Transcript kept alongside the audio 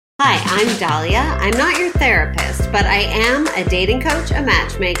Hi, I'm Dahlia. I'm not your therapist, but I am a dating coach, a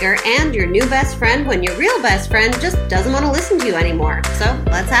matchmaker, and your new best friend when your real best friend just doesn't want to listen to you anymore. So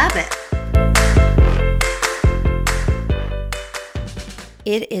let's have it.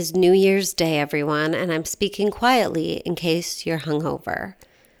 It is New Year's Day, everyone, and I'm speaking quietly in case you're hungover.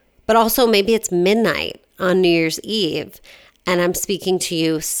 But also maybe it's midnight on New Year's Eve, and I'm speaking to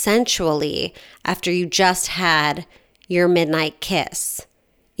you sensually after you just had your midnight kiss.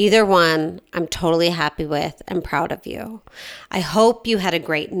 Either one, I'm totally happy with and proud of you. I hope you had a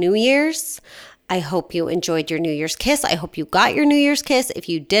great New Year's. I hope you enjoyed your New Year's kiss. I hope you got your New Year's kiss. If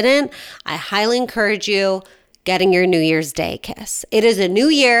you didn't, I highly encourage you getting your New Year's Day kiss. It is a new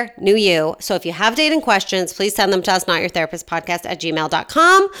year, new you. So if you have dating questions, please send them to us,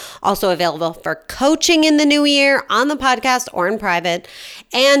 notyourtherapistpodcast@gmail.com. Also available for coaching in the new year on the podcast or in private.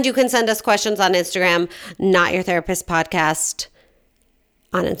 And you can send us questions on Instagram, notyourtherapistpodcast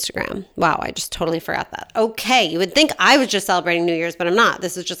on Instagram. Wow, I just totally forgot that. Okay, you would think I was just celebrating New Year's, but I'm not.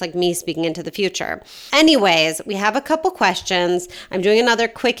 This is just like me speaking into the future. Anyways, we have a couple questions. I'm doing another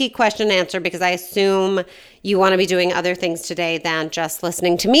quickie question and answer because I assume you want to be doing other things today than just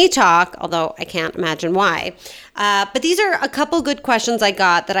listening to me talk, although I can't imagine why. But these are a couple good questions I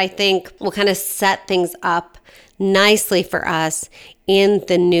got that I think will kind of set things up nicely for us in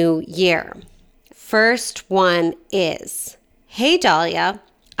the new year. First one is, hey, Dahlia,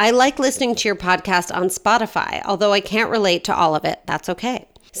 I like listening to your podcast on Spotify, although I can't relate to all of it. That's okay.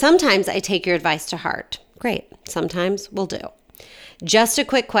 Sometimes I take your advice to heart. Great. Sometimes will do. Just a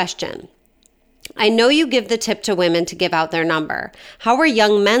quick question. I know you give the tip to women to give out their number. How are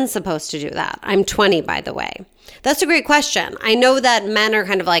young men supposed to do that? I'm 20, by the way. That's a great question. I know that men are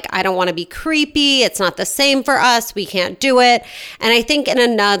kind of like, I don't want to be creepy. It's not the same for us. We can't do it. And I think in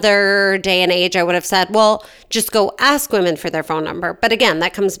another day and age, I would have said, well, just go ask women for their phone number. But again,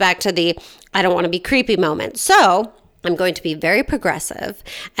 that comes back to the I don't want to be creepy moment. So I'm going to be very progressive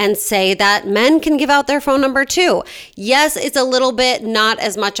and say that men can give out their phone number too. Yes, it's a little bit not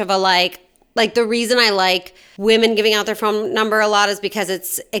as much of a like the reason I like women giving out their phone number a lot is because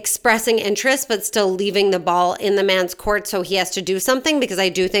it's expressing interest, but still leaving the ball in the man's court. So he has to do something, because I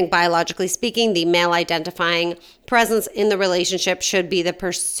do think biologically speaking, the male identifying presence in the relationship should be the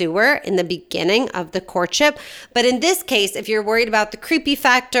pursuer in the beginning of the courtship. But in this case, if you're worried about the creepy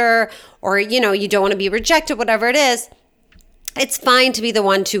factor or, you don't want to be rejected, whatever it is, it's fine to be the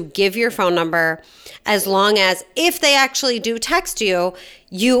one to give your phone number, as long as if they actually do text you,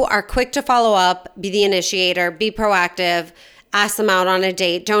 you are quick to follow up, be the initiator, be proactive, ask them out on a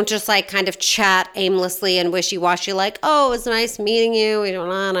date. Don't just like kind of chat aimlessly and wishy-washy like, oh, it's nice meeting you. We don't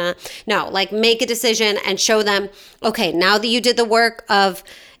wanna. No, like make a decision and show them, okay, now that you did the work of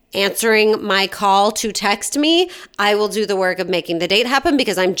answering my call to text me, I will do the work of making the date happen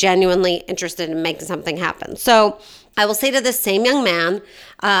because I'm genuinely interested in making something happen. So I will say to this same young man,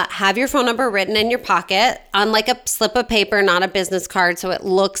 have your phone number written in your pocket on like a slip of paper, not a business card, so it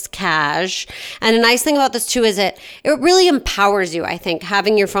looks cash. And a nice thing about this too is it really empowers you, I think.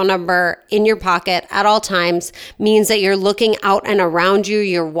 Having your phone number in your pocket at all times means that you're looking out and around you,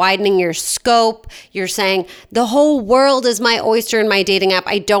 you're widening your scope, you're saying, the whole world is my oyster in my dating app.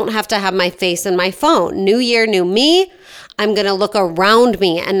 I don't have to have my face in my phone. New year, new me. I'm going to look around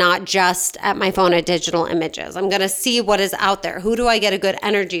me and not just at my phone at digital images. I'm going to see what is out there. Who do I get a good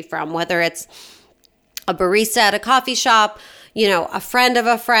energy from? Whether it's a barista at a coffee shop, a friend of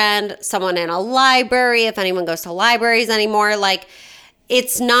a friend, someone in a library, if anyone goes to libraries anymore. Like,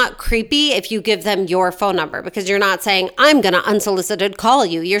 it's not creepy if you give them your phone number, because you're not saying, I'm going to unsolicited call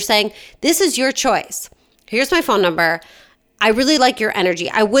you. You're saying, this is your choice. Here's my phone number. I really like your energy.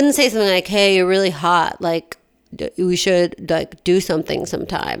 I wouldn't say something like, hey, you're really hot. Like, we should like do something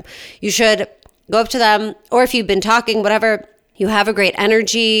sometime. You should go up to them, or if you've been talking, whatever, you have a great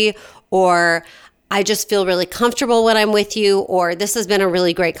energy, or I just feel really comfortable when I'm with you, or this has been a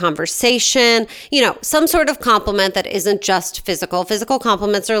really great conversation. Some sort of compliment that isn't just physical. Physical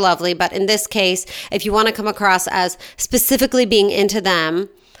compliments are lovely, but in this case, if you want to come across as specifically being into them,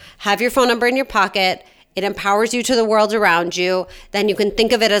 have your phone number in your pocket. It empowers you to the world around you. Then you can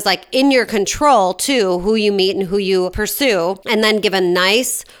think of it as like in your control too, who you meet and who you pursue, and then give a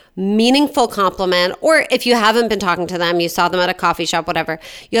nice, meaningful compliment. Or if you haven't been talking to them, you saw them at a coffee shop, whatever,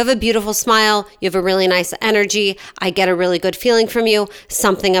 you have a beautiful smile, you have a really nice energy, I get a really good feeling from you,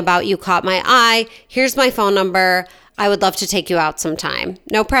 something about you caught my eye, here's my phone number, I would love to take you out sometime.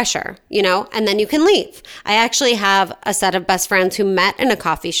 No pressure, and then you can leave. I actually have a set of best friends who met in a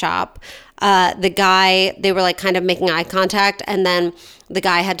coffee shop. The guy, they were like kind of making eye contact, and then the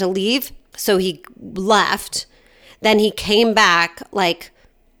guy had to leave. So he left. Then he came back like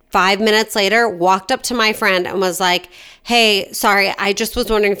 5 minutes later, walked up to my friend and was like, hey, sorry, I just was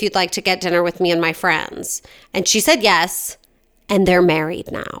wondering if you'd like to get dinner with me and my friends. And she said yes. And they're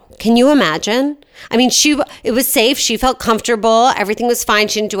married now. Can you imagine? I mean, it was safe. She felt comfortable. Everything was fine.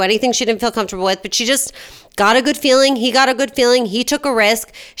 She didn't do anything she didn't feel comfortable with, but she just got a good feeling. He got a good feeling. He took a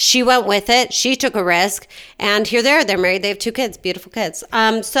risk. She went with it. She took a risk. And here they are. They're married. They have 2 kids, beautiful kids.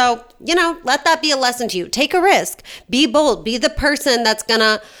 So, let that be a lesson to you. Take a risk. Be bold. Be the person that's going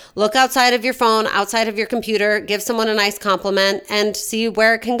to look outside of your phone, outside of your computer, give someone a nice compliment, and see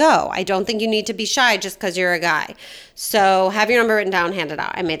where it can go. I don't think you need to be shy just because you're a guy. So have your number written down, hand it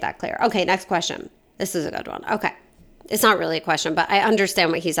out. I made that clear. Okay, next question. This is a good one. Okay. It's not really a question, but I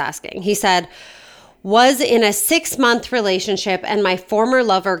understand what he's asking. He said, was in a 6-month relationship and my former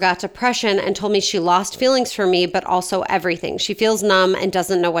lover got depression and told me she lost feelings for me, but also everything. She feels numb and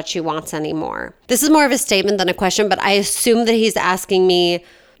doesn't know what she wants anymore. This is more of a statement than a question, but I assume that he's asking me,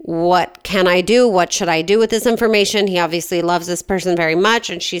 what can I do? What should I do with this information? He obviously loves this person very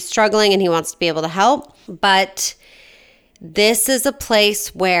much and she's struggling and he wants to be able to help. But this is a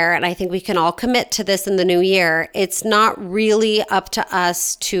place where, and I think we can all commit to this in the new year, it's not really up to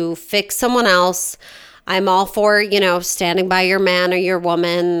us to fix someone else. I'm all for, standing by your man or your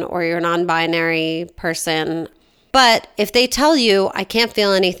woman or your non-binary person. But if they tell you, I can't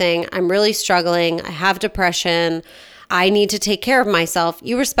feel anything, I'm really struggling, I have depression, I need to take care of myself,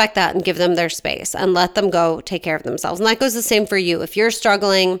 you respect that and give them their space and let them go take care of themselves. And that goes the same for you. If you're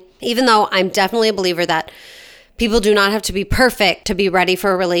struggling, even though I'm definitely a believer that people do not have to be perfect to be ready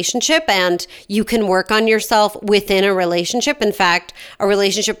for a relationship, and you can work on yourself within a relationship. In fact, a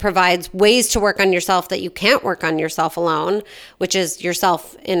relationship provides ways to work on yourself that you can't work on yourself alone, which is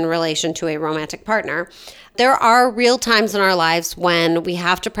yourself in relation to a romantic partner. There are real times in our lives when we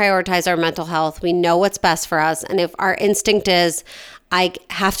have to prioritize our mental health. We know what's best for us. And if our instinct is, I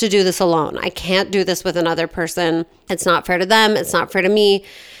have to do this alone, I can't do this with another person, it's not fair to them, it's not fair to me,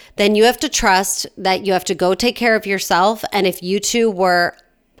 then you have to trust that you have to go take care of yourself. And if you two were,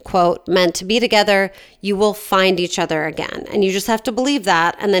 quote, meant to be together, you will find each other again. And you just have to believe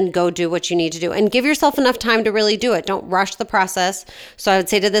that and then go do what you need to do and give yourself enough time to really do it. Don't rush the process. So I would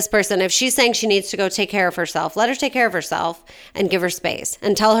say to this person, if she's saying she needs to go take care of herself, let her take care of herself and give her space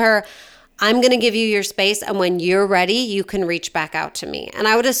and tell her, I'm going to give you your space, and when you're ready, you can reach back out to me. And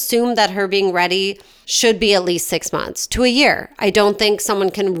I would assume that her being ready should be at least 6 months to a year. I don't think someone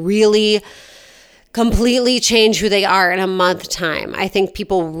can really completely change who they are in a month time. I think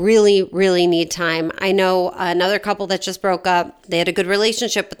people really, really need time. I know another couple that just broke up. They had a good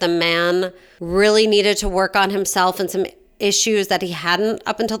relationship, but the man really needed to work on himself and some issues that he hadn't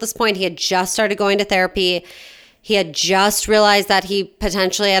up until this point. He had just started going to therapy. He had just realized that he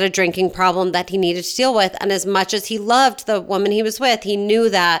potentially had a drinking problem that he needed to deal with. And as much as he loved the woman he was with, he knew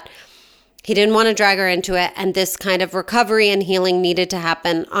that he didn't want to drag her into it. And this kind of recovery and healing needed to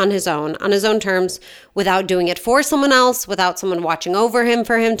happen on his own terms, without doing it for someone else, without someone watching over him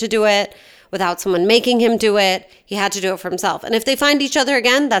for him to do it, without someone making him do it. He had to do it for himself. And if they find each other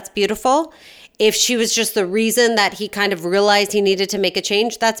again, that's beautiful. If she was just the reason that he kind of realized he needed to make a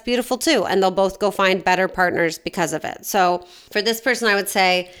change, that's beautiful too. And they'll both go find better partners because of it. So for this person, I would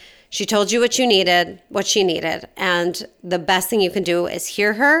say she told you what she needed. And the best thing you can do is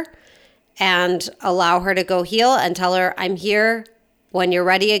hear her and allow her to go heal and tell her, I'm here when you're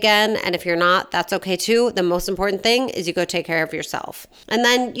ready again. And if you're not, that's okay too. The most important thing is you go take care of yourself. And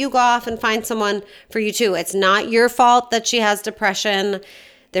then you go off and find someone for you too. It's not your fault that she has depression.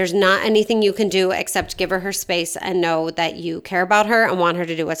 There's not anything you can do except give her space and know that you care about her and want her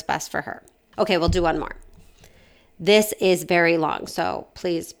to do what's best for her. Okay, we'll do one more. This is very long, so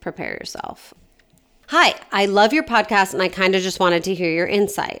please prepare yourself. Hi, I love your podcast and I kind of just wanted to hear your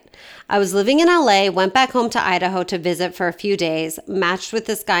insight. I was living in LA, went back home to Idaho to visit for a few days, matched with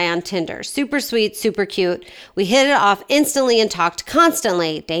this guy on Tinder. Super sweet, super cute. We hit it off instantly and talked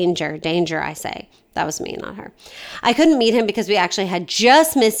constantly. Danger, danger, I say. That was me, not her. I couldn't meet him because we actually had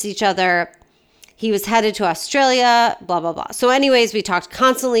just missed each other. He was headed to Australia, blah, blah, blah. So anyways, we talked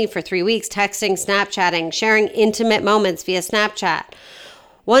constantly for 3 weeks, texting, Snapchatting, sharing intimate moments via Snapchat.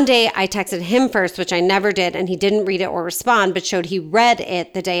 One day I texted him first, which I never did, and he didn't read it or respond, but showed he read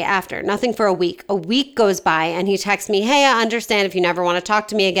it the day after. Nothing for a week. A week goes by and he texts me, hey, I understand if you never want to talk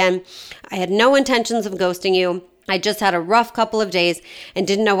to me again. I had no intentions of ghosting you. I just had a rough couple of days and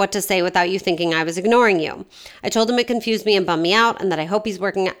didn't know what to say without you thinking I was ignoring you. I told him it confused me and bummed me out and that I hope he's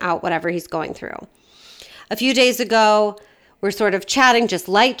working out whatever he's going through. A few days ago, We're sort of chatting, just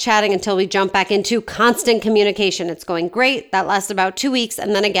light chatting until we jump back into constant communication. It's going great. That lasts about 2 weeks.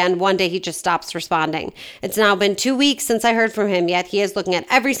 And then again, one day he just stops responding. It's now been 2 weeks since I heard from him, yet he is looking at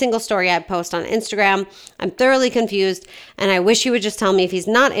every single story I post on Instagram. I'm thoroughly confused, and I wish he would just tell me if he's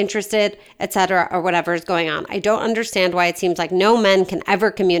not interested, etc., or whatever is going on. I don't understand why it seems like no men can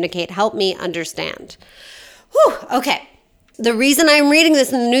ever communicate. Help me understand. Whew, okay. The reason I'm reading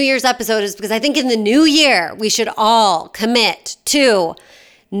this in the New Year's episode is because I think in the new year, we should all commit to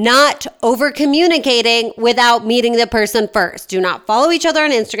not over communicating without meeting the person first. Do not follow each other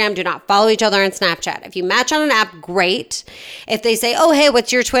on Instagram. Do not follow each other on Snapchat. If you match on an app, great. If they say, oh, hey,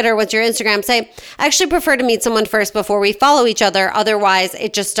 what's your Twitter? What's your Instagram? Say, I actually prefer to meet someone first before we follow each other. Otherwise,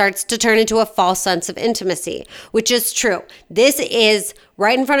 it just starts to turn into a false sense of intimacy, which is true. This is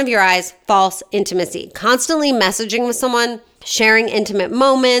right in front of your eyes, false intimacy. Constantly messaging with someone, sharing intimate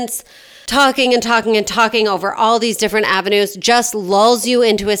moments, talking over all these different avenues just lulls you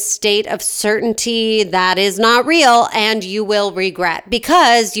into a state of certainty that is not real, and you will regret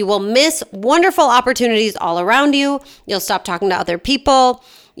because you will miss wonderful opportunities all around you. You'll stop talking to other people.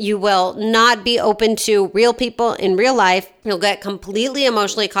 You will not be open to real people in real life. You'll get completely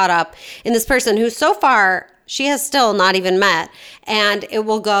emotionally caught up in this person who so far she has still not even met, and it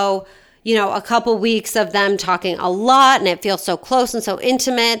will go a couple weeks of them talking a lot and it feels so close and so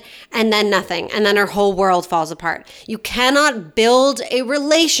intimate, and then nothing. And then her whole world falls apart. You cannot build a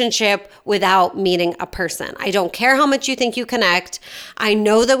relationship without meeting a person. I don't care how much you think you connect. I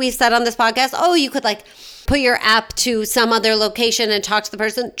know that we've said on this podcast, oh, you could put your app to some other location and talk to the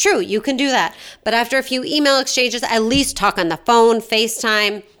person. True, you can do that. But after a few email exchanges, at least talk on the phone,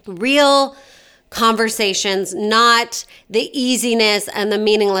 FaceTime, real conversations, not the easiness and the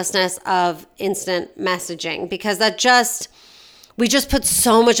meaninglessness of instant messaging, because we just put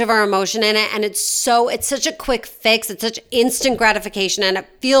so much of our emotion in it, and it's such a quick fix. It's such instant gratification, and it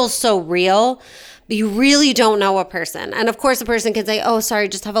feels so real, but you really don't know a person. And of course, a person can say, oh, sorry,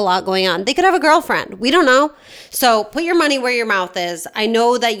 just have a lot going on. They could have a girlfriend. We don't know. So put your money where your mouth is. I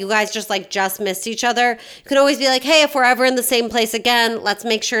know that you guys just missed each other. You can always be like, hey, if we're ever in the same place again, let's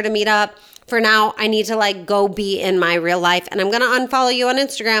make sure to meet up. For now, I need to go be in my real life, and I'm going to unfollow you on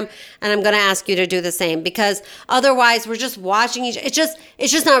Instagram, and I'm going to ask you to do the same, because otherwise we're just watching it's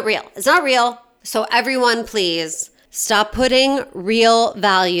just not real. It's not real. So everyone, please stop putting real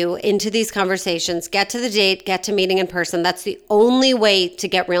value into these conversations. Get to the date, get to meeting in person. That's the only way to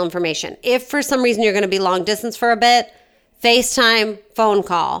get real information. If for some reason you're going to be long distance for a bit, FaceTime, phone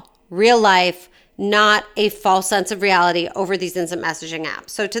call, real life, not a false sense of reality over these instant messaging apps.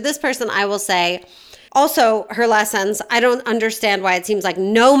 So to this person, I will say, also her last sentence, I don't understand why it seems like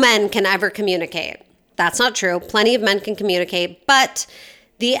no men can ever communicate. That's not true. Plenty of men can communicate, but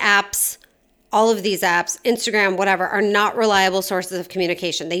the apps, all of these apps, Instagram, whatever, are not reliable sources of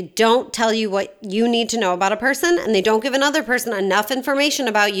communication. They don't tell you what you need to know about a person, and they don't give another person enough information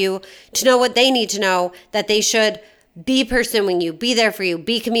about you to know what they need to know, that they should be pursuing you, be there for you,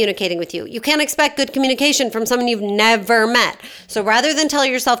 be communicating with you. You can't expect good communication from someone you've never met. So rather than tell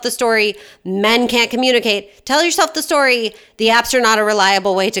yourself the story, men can't communicate, tell yourself the story, the apps are not a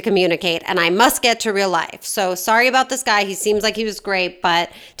reliable way to communicate, and I must get to real life. So sorry about this guy. He seems like he was great,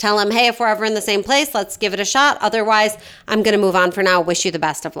 but tell him, hey, if we're ever in the same place, let's give it a shot. Otherwise, I'm going to move on for now. Wish you the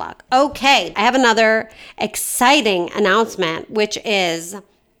best of luck. Okay, I have another exciting announcement, which is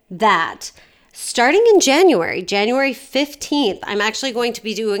that starting in January 15th, I'm actually going to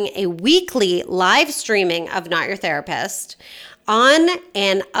be doing a weekly live streaming of Not Your Therapist on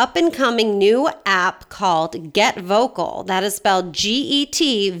an up-and-coming new app called Get Vocal. That is spelled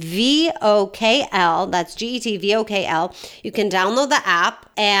Getvokl. That's Getvokl. You can download the app,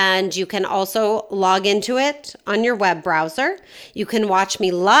 and you can also log into it on your web browser. You can watch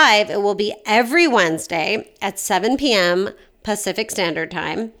me live. It will be every Wednesday at 7 p.m. Pacific Standard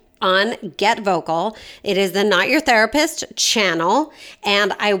Time on Get Vocal. It is the Not Your Therapist channel,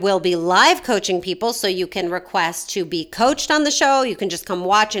 and I will be live coaching people, so you can request to be coached on the show. You can just come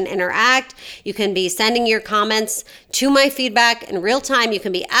watch and interact. You can be sending your comments to my feedback in real time. You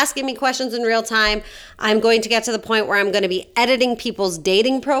can be asking me questions in real time. I'm going to get to the point where I'm going to be editing people's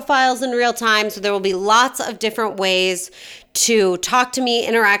dating profiles in real time, so there will be lots of different ways to talk to me,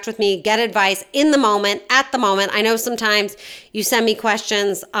 interact with me, get advice in the moment, at the moment. I know sometimes you send me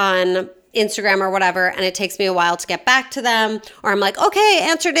questions on Instagram or whatever, and it takes me a while to get back to them. Or I'm like, okay,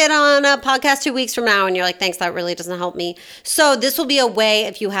 answered it on a podcast 2 weeks from now. And you're like, thanks, that really doesn't help me. So this will be a way,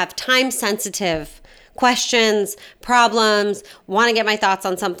 if you have time-sensitive questions, problems, want to get my thoughts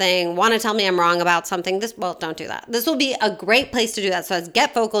on something, want to tell me I'm wrong about something, don't do that. This will be a great place to do that. So it's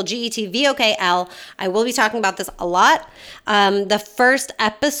Get Vocal, GETVOKL. I will be talking about this a lot. The first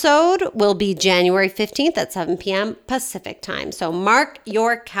episode will be January 15th at 7 p.m. Pacific time. So mark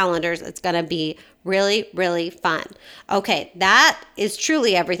your calendars. It's going to be really, really fun. Okay, that is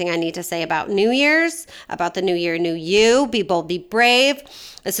truly everything I need to say about New Year's, about the new year, new you. Be bold, be brave.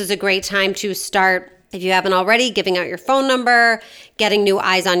 This is a great time to start, if you haven't already, giving out your phone number, getting new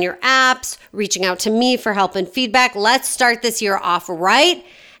eyes on your apps, reaching out to me for help and feedback. Let's start this year off right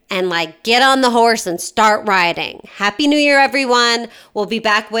and get on the horse and start riding. Happy New Year, everyone. We'll be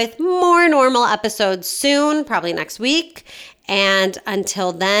back with more normal episodes soon, probably next week. And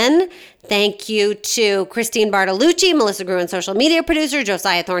until then, thank you to Christine Bartolucci, Melissa Gruen, social media producer,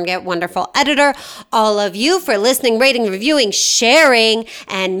 Josiah Thorngate, wonderful editor, all of you for listening, rating, reviewing, sharing,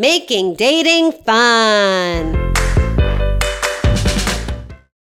 and making dating fun.